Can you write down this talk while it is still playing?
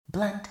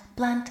Blunt,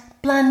 blunt,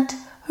 blunt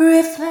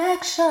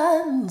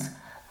reflections.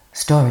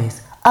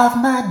 Stories of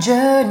my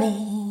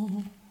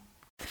journey.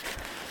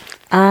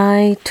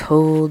 I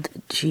told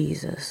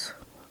Jesus.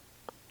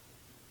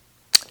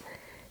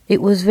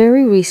 It was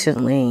very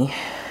recently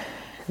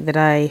that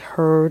I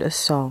heard a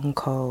song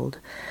called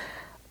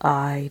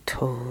I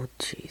Told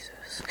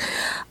Jesus.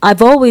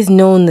 I've always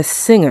known the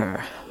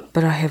singer,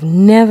 but I have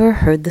never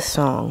heard the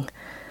song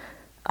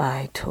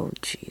I Told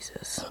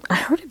Jesus. I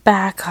heard it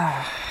back,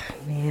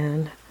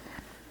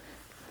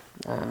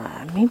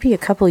 maybe a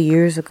couple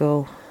years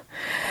ago.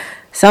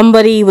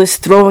 Somebody was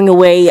throwing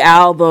away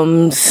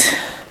albums,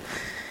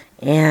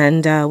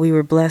 and we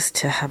were blessed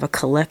to have a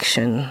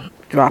collection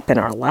drop in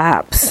our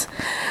laps.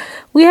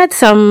 We had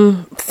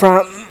some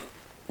from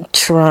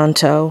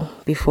Toronto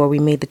before we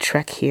made the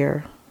trek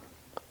here.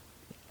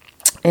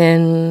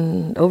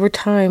 And over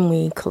time,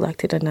 we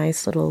collected a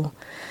nice little,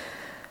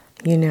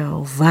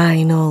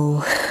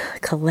 vinyl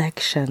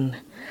collection.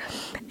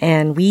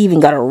 And we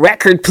even got a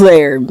record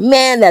player.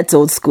 Man, that's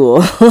old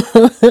school.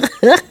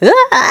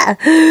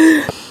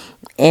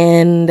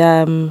 And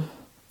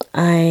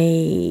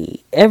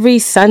every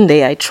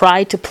Sunday I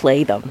try to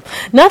play them.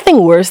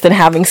 Nothing worse than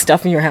having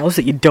stuff in your house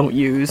that you don't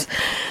use.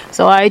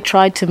 So I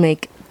tried to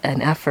make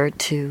an effort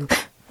to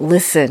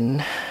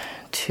listen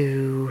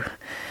to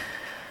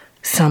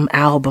some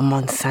album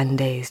on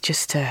Sundays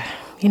just to,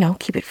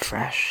 keep it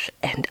fresh.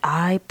 And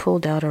I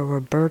pulled out a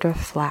Roberta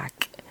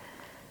Flack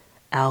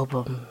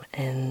album,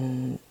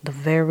 and the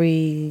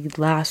very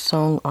last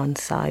song on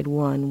side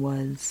one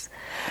was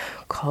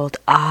called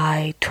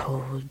I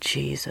Told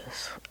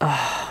Jesus.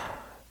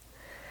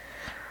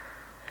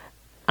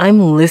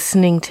 I'm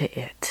listening to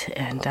it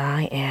and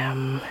I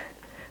am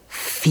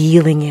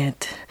feeling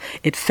it.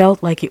 It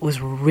felt like it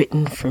was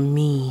written for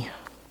me.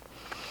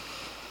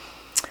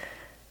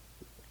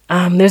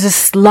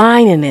 There's a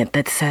line in it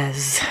that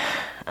says,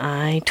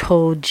 I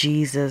told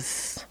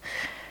Jesus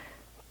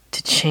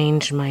to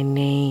change my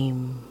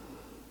name.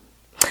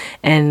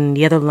 And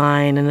another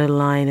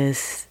line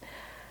is,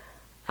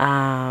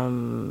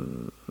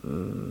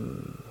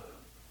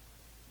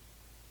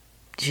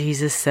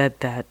 Jesus said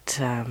that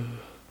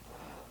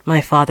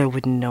my father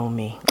wouldn't know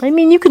me. I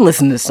mean, you can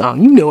listen to the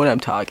song. You know what I'm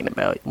talking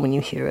about when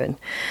you hear it.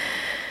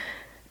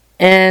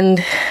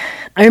 And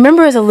I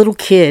remember as a little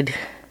kid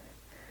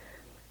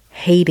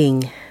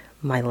hating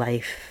my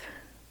life.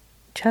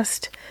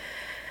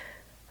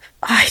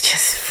 I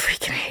just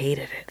freaking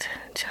hated it.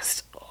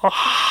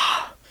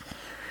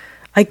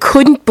 I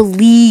couldn't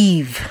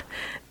believe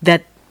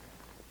that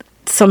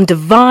some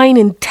divine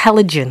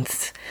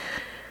intelligence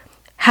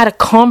had a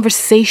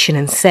conversation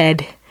and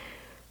said,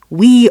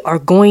 we are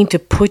going to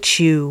put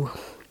you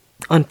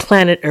on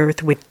planet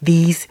Earth with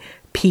these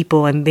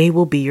people and they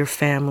will be your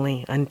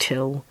family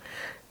until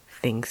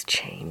things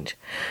change.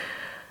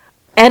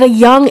 At a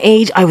young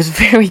age, I was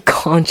very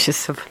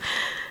conscious of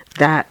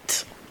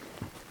that.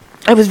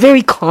 And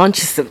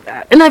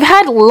I've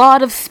had a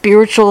lot of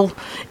spiritual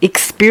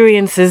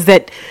experiences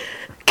that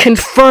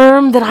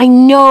confirm that I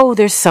know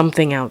there's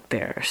something out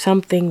there,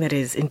 something that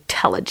is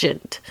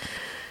intelligent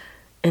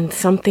and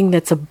something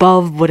that's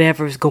above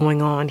whatever's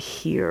going on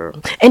here.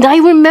 And I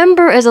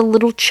remember as a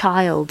little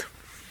child,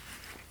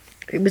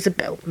 it was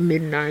about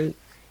midnight,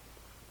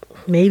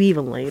 maybe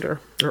even later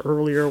or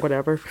earlier or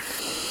whatever.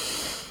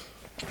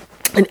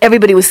 And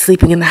everybody was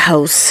sleeping in the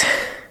house.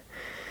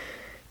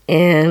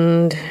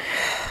 And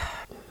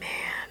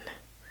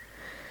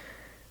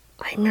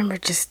I remember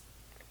just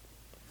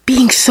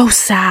being so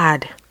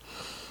sad.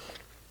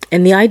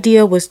 And the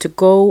idea was to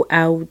go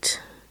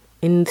out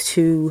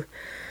into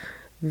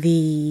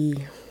the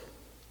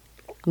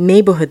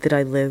neighborhood that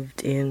I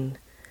lived in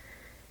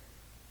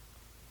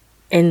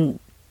and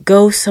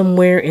go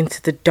somewhere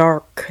into the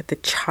dark.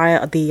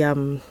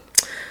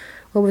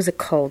 What was it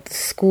called? The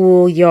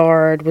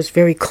schoolyard was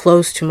very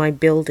close to my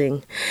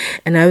building.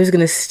 And I was going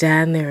to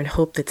stand there and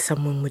hope that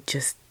someone would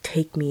just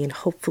take me and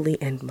hopefully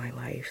end my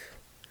life.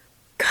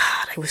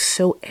 God, I was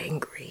so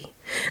angry.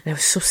 And I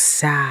was so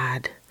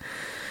sad.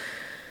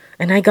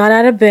 And I got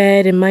out of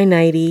bed in my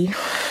nightie.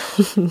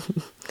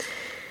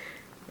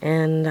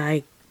 And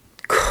I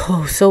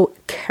so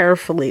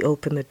carefully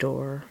opened the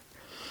door.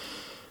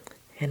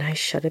 And I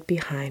shut it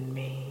behind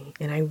me.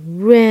 And I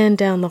ran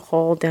down the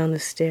hall, down the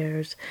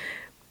stairs,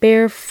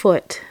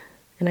 barefoot.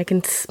 And I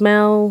can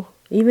smell,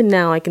 even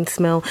now I can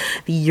smell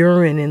the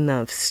urine in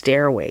the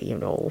stairway,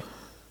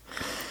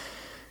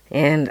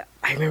 And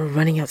I remember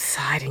running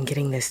outside and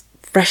getting this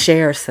fresh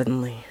air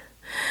suddenly.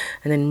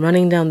 And then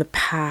running down the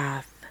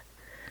path,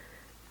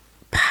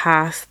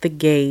 past the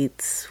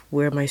gates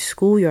where my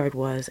schoolyard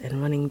was,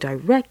 and running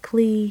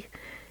directly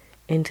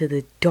into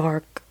the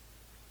dark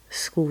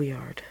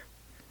schoolyard.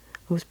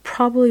 I was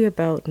probably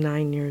about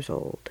 9 years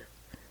old.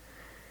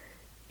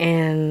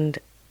 And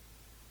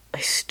I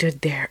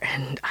stood there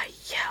and I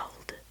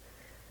yelled.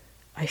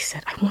 I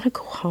said, I want to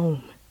go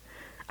home.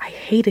 I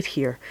hate it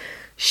here.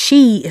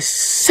 She is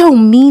so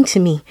mean to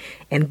me,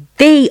 and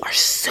they are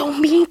so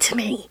mean to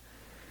me.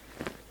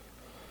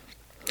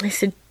 I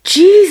said,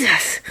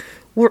 Jesus,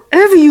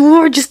 Wherever you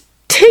are, just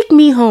take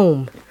me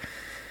home.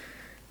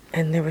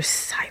 And there was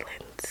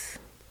silence.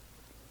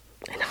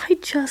 And I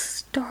just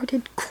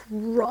started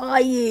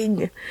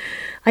crying.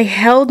 I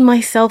held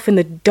myself in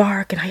the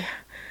dark and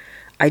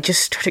I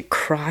just started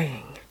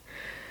crying.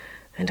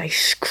 And I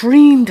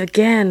screamed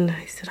again.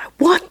 I said, I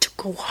want to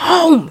go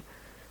home.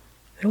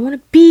 I don't want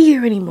to be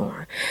here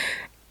anymore.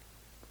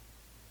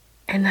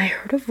 And I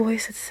heard a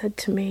voice that said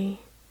to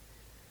me,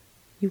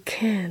 you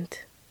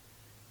can't.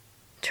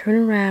 Turn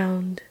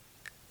around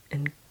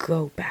and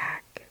go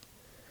back.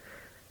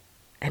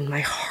 And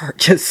my heart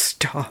just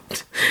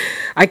stopped.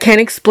 I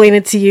can't explain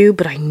it to you,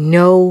 but I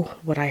know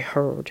what I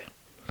heard.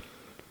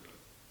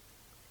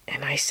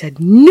 And I said,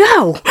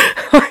 no,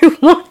 I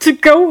want to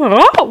go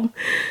home.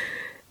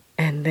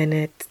 And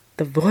then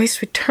the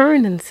voice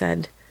returned and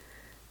said,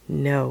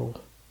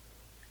 no,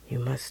 you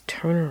must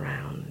turn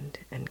around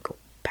and go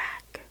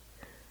back.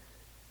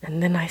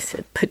 And then I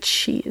said, but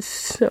she is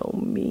so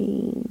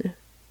mean.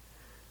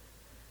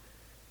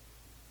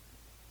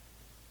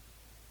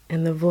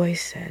 And the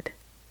voice said,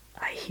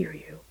 I hear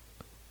you.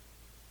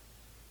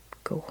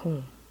 Go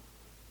home.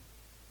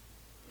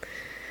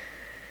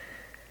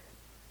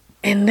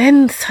 And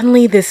then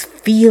suddenly this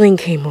feeling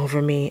came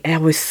over me, and I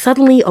was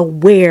suddenly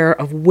aware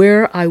of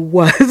where I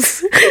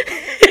was,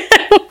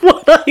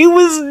 what I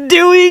was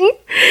doing.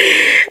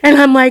 And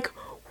I'm like,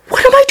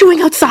 what am I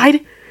doing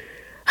outside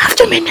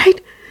after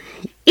midnight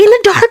in the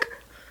dark,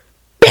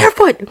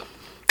 barefoot?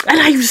 And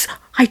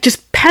I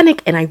just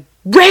panicked and I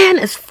ran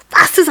as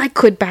fast as I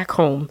could back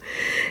home.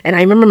 And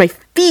I remember my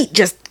feet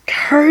just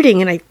hurting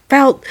and I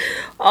felt,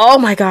 oh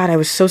my God, I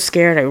was so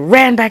scared. I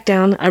ran back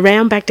down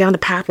the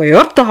pathway,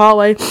 up the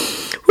hallway,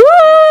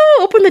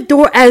 opened the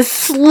door as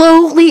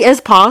slowly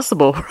as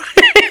possible.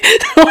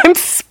 So I'm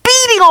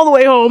speeding all the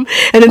way home.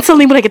 And then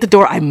suddenly when I get to the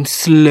door, I'm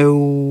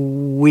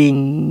slowing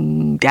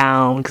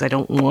down because I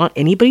don't want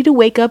anybody to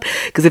wake up.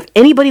 Because if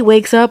anybody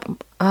wakes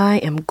up, I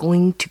am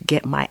going to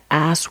get my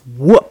ass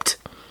whooped.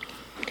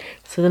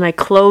 So then I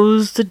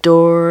closed the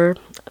door,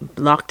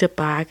 locked it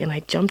back, and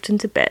I jumped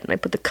into bed and I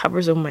put the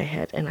covers over my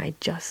head and I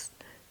just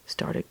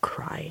started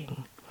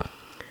crying.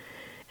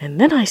 And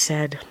then I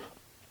said,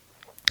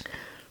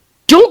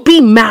 don't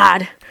be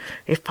mad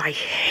if I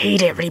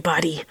hate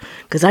everybody,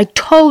 because I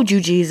told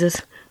you,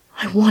 Jesus,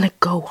 I want to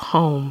go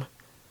home.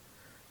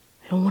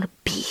 I don't want to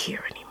be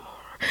here anymore.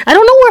 I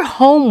don't know where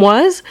home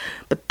was,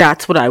 but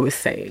that's what I was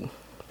saying.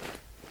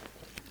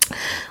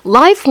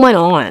 Life went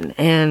on,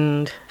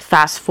 and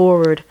fast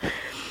forward,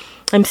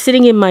 I'm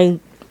sitting in my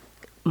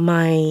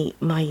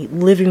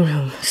living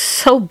room,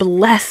 so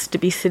blessed to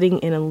be sitting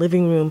in a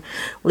living room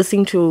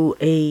listening to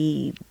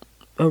a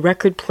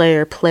record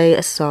player play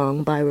a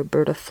song by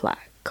Roberta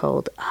Flack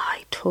called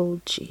I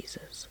Told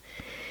Jesus.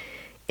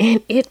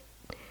 And it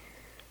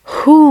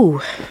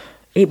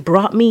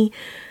brought me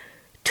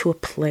to a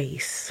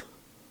place.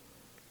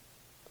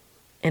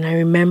 And I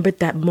remembered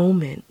that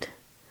moment.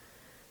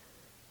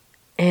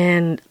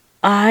 And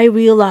I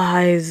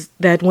realized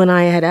that when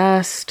I had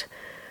asked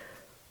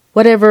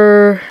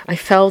whatever I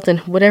felt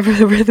and whatever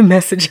the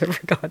message ever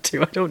got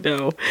to, I don't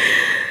know,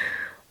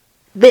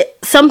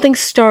 that something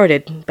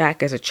started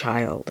back as a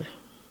child.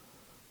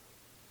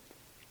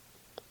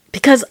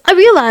 Because I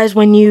realized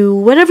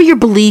whatever your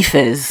belief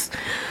is,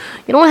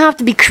 you don't have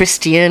to be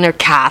Christian or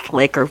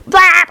Catholic or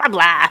blah, blah,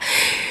 blah.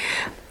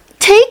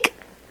 Take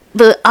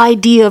the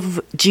idea of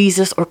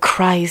Jesus or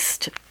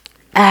Christ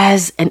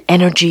as an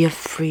energy of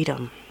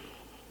freedom.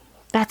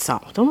 That's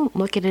all. Don't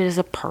look at it as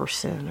a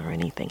person or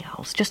anything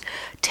else. Just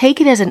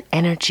take it as an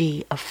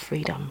energy of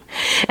freedom.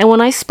 And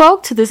when I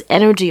spoke to this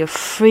energy of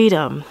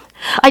freedom,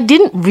 I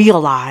didn't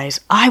realize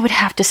I would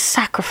have to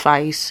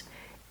sacrifice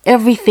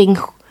everything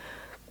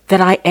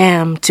that I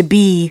am to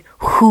be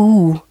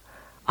who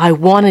I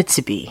wanted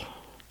to be.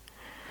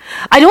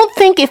 I don't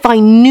think if I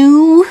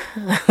knew,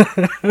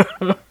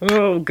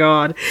 oh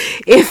God,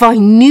 if I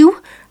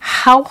knew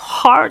how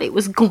hard it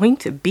was going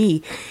to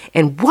be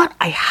and what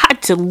I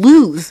had to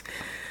lose,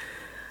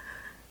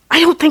 I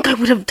don't think I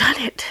would have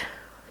done it.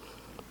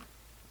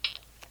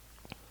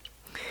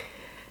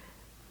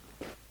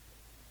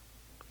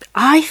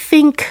 I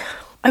think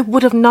I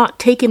would have not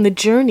taken the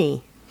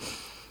journey.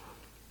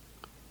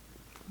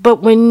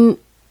 But when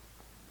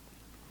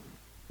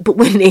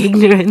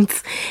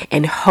ignorance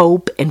and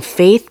hope and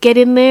faith get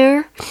in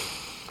there,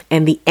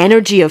 and the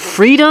energy of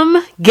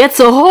freedom gets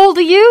a hold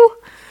of you,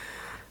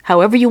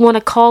 however you want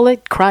to call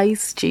it,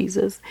 Christ,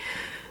 Jesus,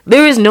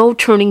 there is no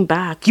turning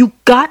back. You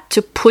got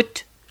to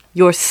put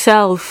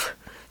yourself,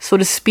 so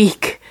to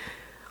speak,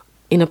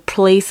 in a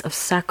place of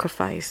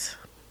sacrifice.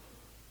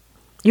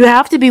 You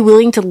have to be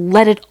willing to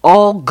let it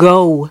all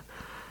go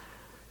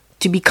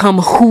to become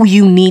who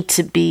you need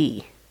to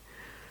be.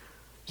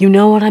 You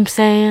know what I'm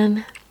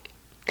saying?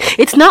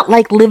 It's not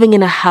like living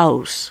in a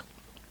house.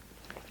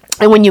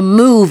 And when you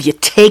move, you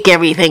take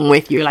everything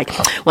with you. You're like,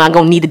 well, I'm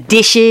going to need the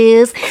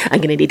dishes. I'm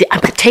going to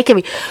take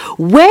everything.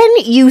 When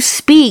you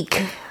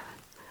speak,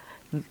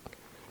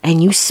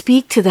 and you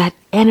speak to that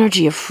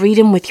energy of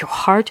freedom with your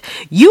heart,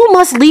 you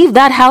must leave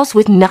that house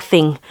with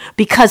nothing,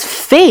 because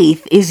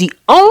faith is the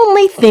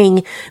only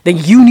thing that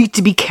you need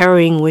to be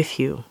carrying with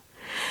you.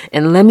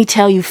 And let me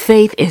tell you,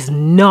 faith is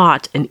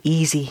not an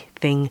easy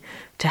thing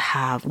to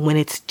have when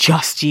it's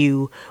just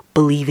you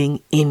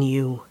believing in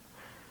you,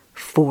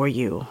 for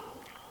you.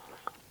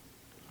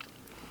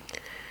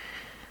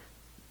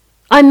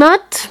 I'm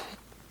not...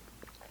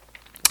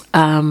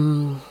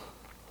 do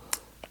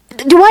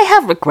I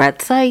have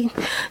regrets?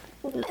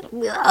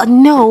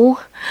 No.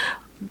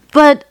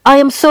 But I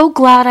am so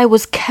glad I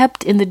was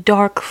kept in the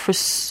dark for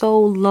so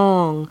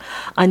long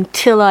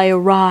until I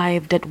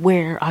arrived at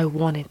where I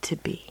wanted to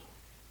be.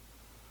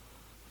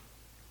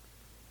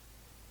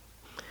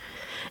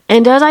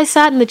 And as I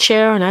sat in the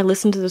chair and I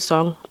listened to the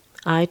song,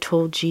 I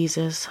told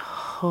Jesus,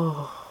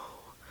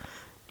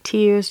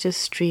 tears just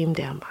streamed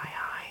down my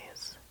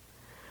eyes.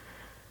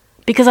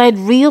 Because I had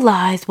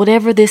realized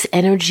whatever this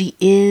energy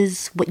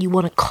is, what you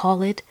want to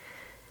call it,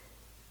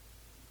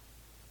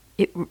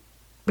 it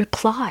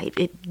replied.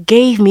 It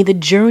gave me the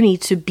journey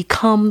to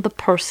become the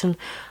person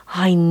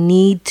I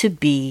need to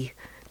be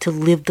to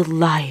live the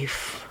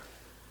life.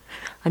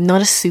 I'm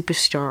not a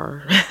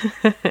superstar.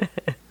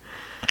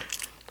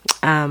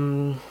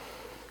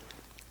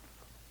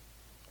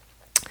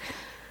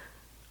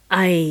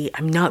 I'm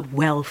not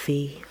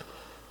wealthy.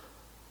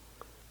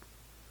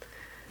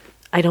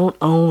 I don't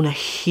own a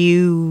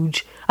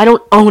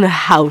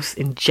house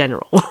in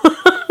general.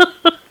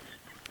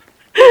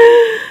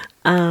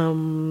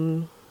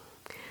 I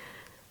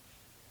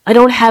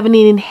don't have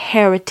any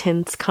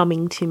inheritance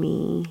coming to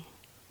me.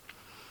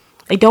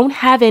 I don't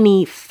have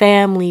any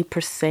family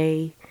per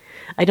se.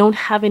 I don't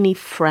have any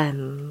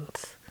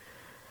friends.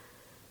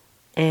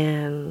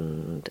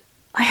 And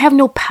I have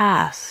no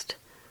past.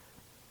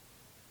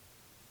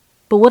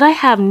 But what I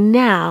have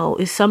now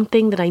is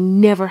something that I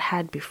never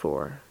had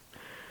before.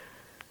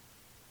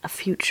 A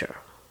future.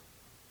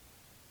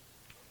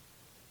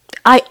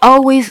 I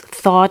always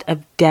thought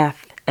of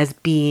death as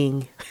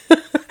being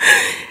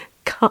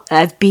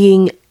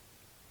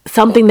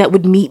something that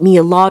would meet me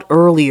a lot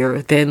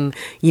earlier than,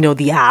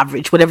 the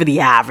average, whatever the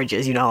average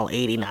is,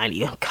 80,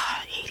 90. Oh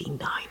God, 80,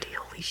 90,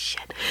 holy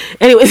shit.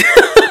 Anyways,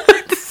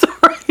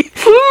 sorry.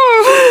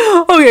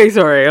 Okay,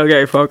 sorry.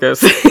 Okay,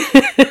 focus.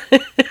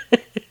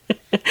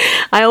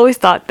 I always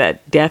thought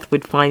that death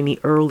would find me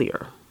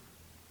earlier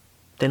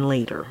than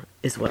later,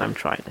 is what I'm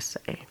trying to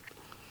say.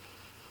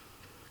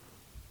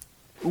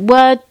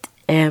 What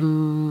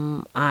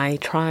am I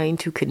trying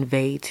to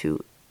convey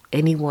to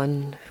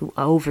anyone who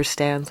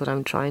understands what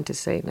I'm trying to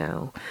say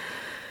now?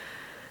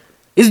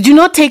 Is do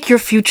not take your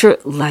future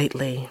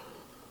lightly.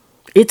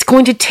 It's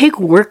going to take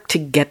work to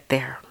get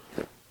there.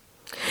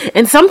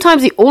 And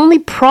sometimes the only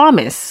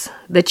promise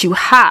that you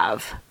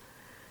have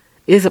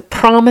is a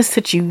promise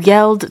that you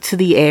yelled to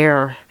the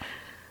air,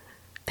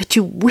 that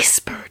you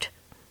whispered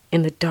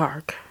in the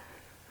dark.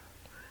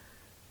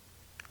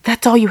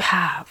 That's all you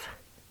have.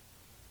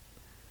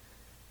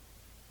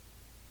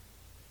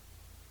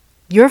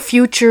 Your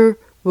future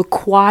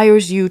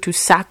requires you to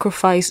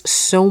sacrifice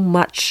so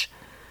much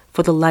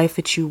for the life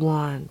that you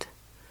want.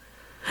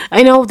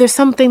 I know there's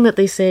something that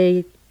they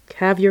say,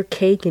 have your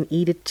cake and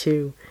eat it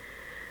too.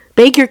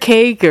 Bake your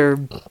cake or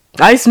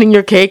icing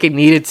your cake and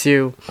eat it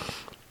too.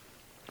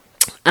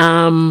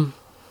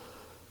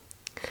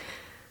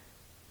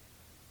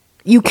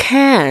 You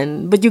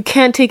can, but you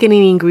can't take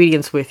any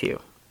ingredients with you.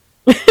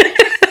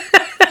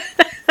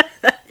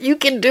 You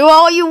can do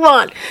all you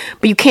want,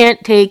 but you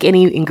can't take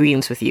any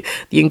ingredients with you.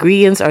 The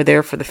ingredients are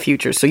there for the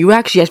future. So you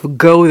actually have to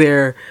go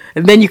there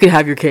and then you can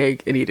have your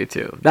cake and eat it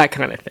too. That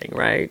kind of thing,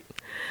 right?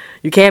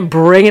 You can't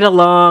bring it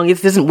along. It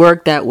doesn't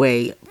work that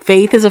way.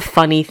 Faith is a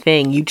funny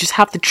thing. You just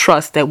have to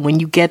trust that when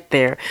you get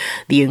there,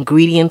 the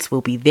ingredients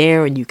will be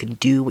there and you can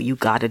do what you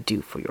got to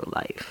do for your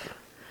life.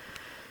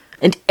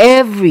 And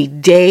every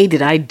day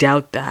did I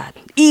doubt that,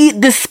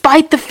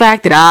 despite the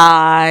fact that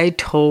I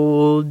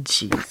told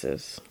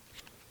Jesus.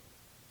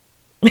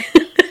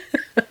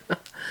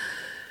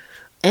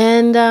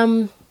 And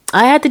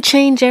I had to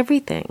change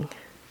everything.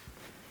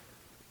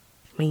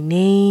 My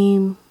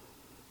name,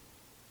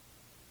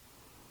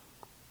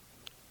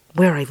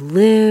 where I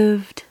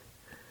lived.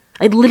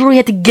 I literally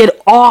had to get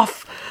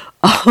off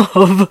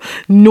of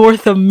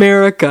North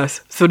America,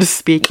 so to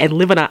speak, and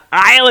live on an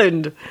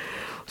island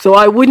so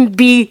I wouldn't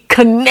be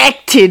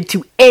connected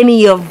to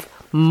any of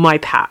my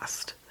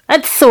past.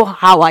 That's so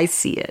how I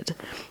see it.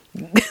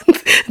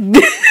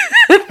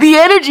 The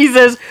energy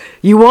says,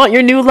 you want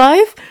your new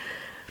life?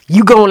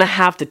 You're going to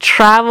have to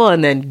travel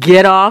and then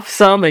get off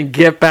some and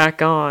get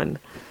back on.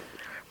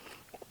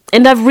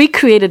 And I've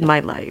recreated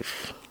my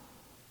life.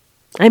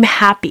 I'm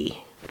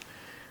happy.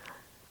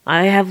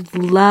 I have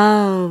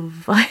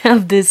love. I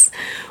have this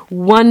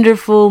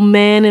wonderful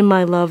man in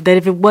my love that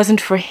if it wasn't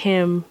for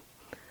him,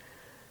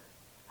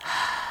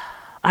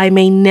 I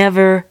may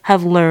never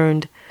have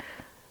learned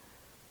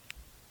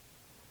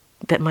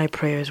that my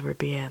prayers would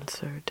be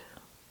answered.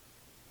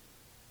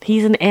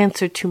 He's an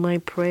answer to my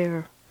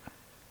prayer.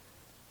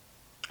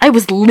 I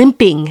was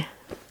limping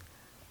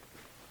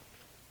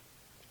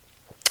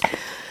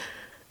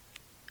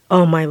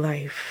all my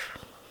life.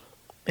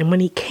 And when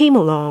he came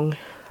along,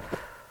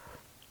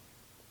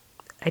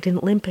 I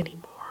didn't limp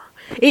anymore.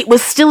 It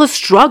was still a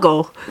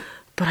struggle,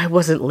 but I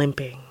wasn't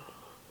limping.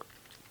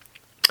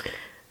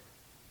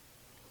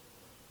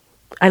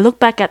 I look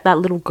back at that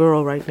little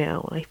girl right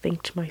now and I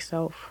think to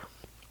myself,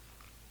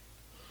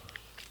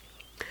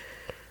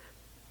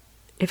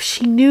 if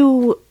she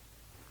knew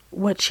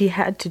what she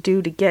had to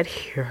do to get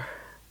here,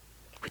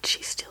 would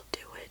she still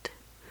do it?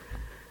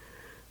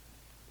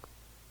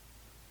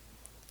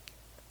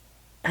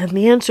 And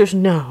the answer is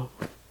no.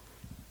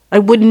 I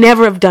would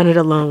never have done it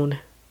alone.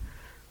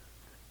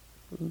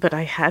 But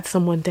I had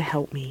someone to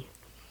help me.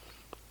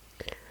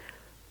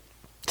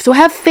 So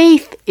have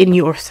faith in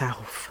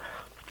yourself.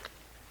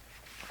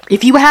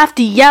 If you have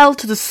to yell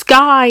to the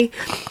sky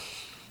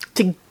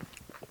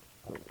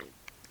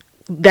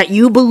that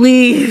you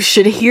believe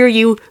should hear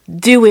you,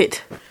 do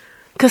it.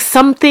 Because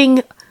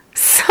something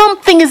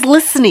is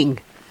listening.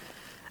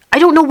 I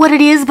don't know what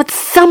it is, but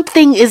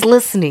something is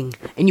listening.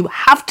 And you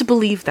have to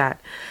believe that.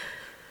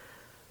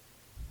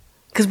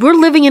 Because we're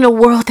living in a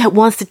world that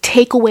wants to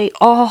take away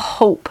all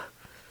hope,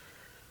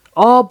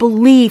 all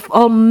belief,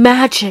 all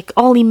magic,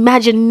 all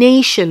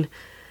imagination.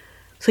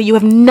 So you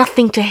have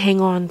nothing to hang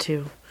on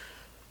to.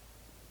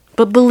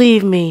 But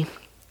believe me,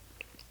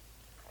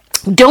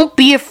 don't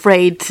be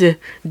afraid to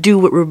do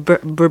what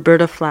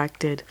Roberta Flack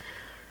did.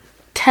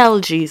 Tell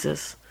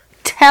Jesus.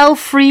 Tell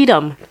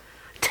freedom.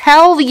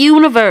 Tell the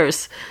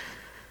universe.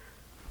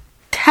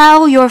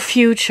 Tell your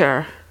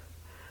future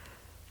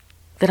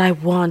that I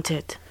want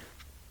it.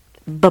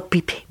 But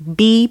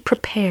be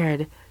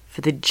prepared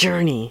for the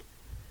journey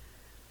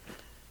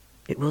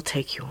it will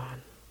take you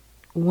on.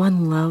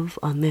 One love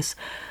on this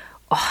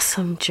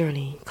awesome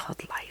journey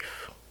called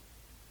life.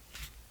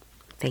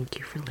 Thank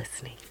you for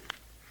listening.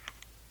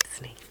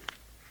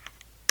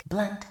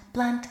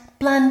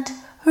 Blunt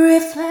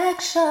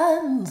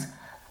reflections.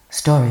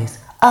 Stories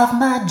of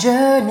my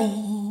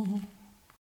journey.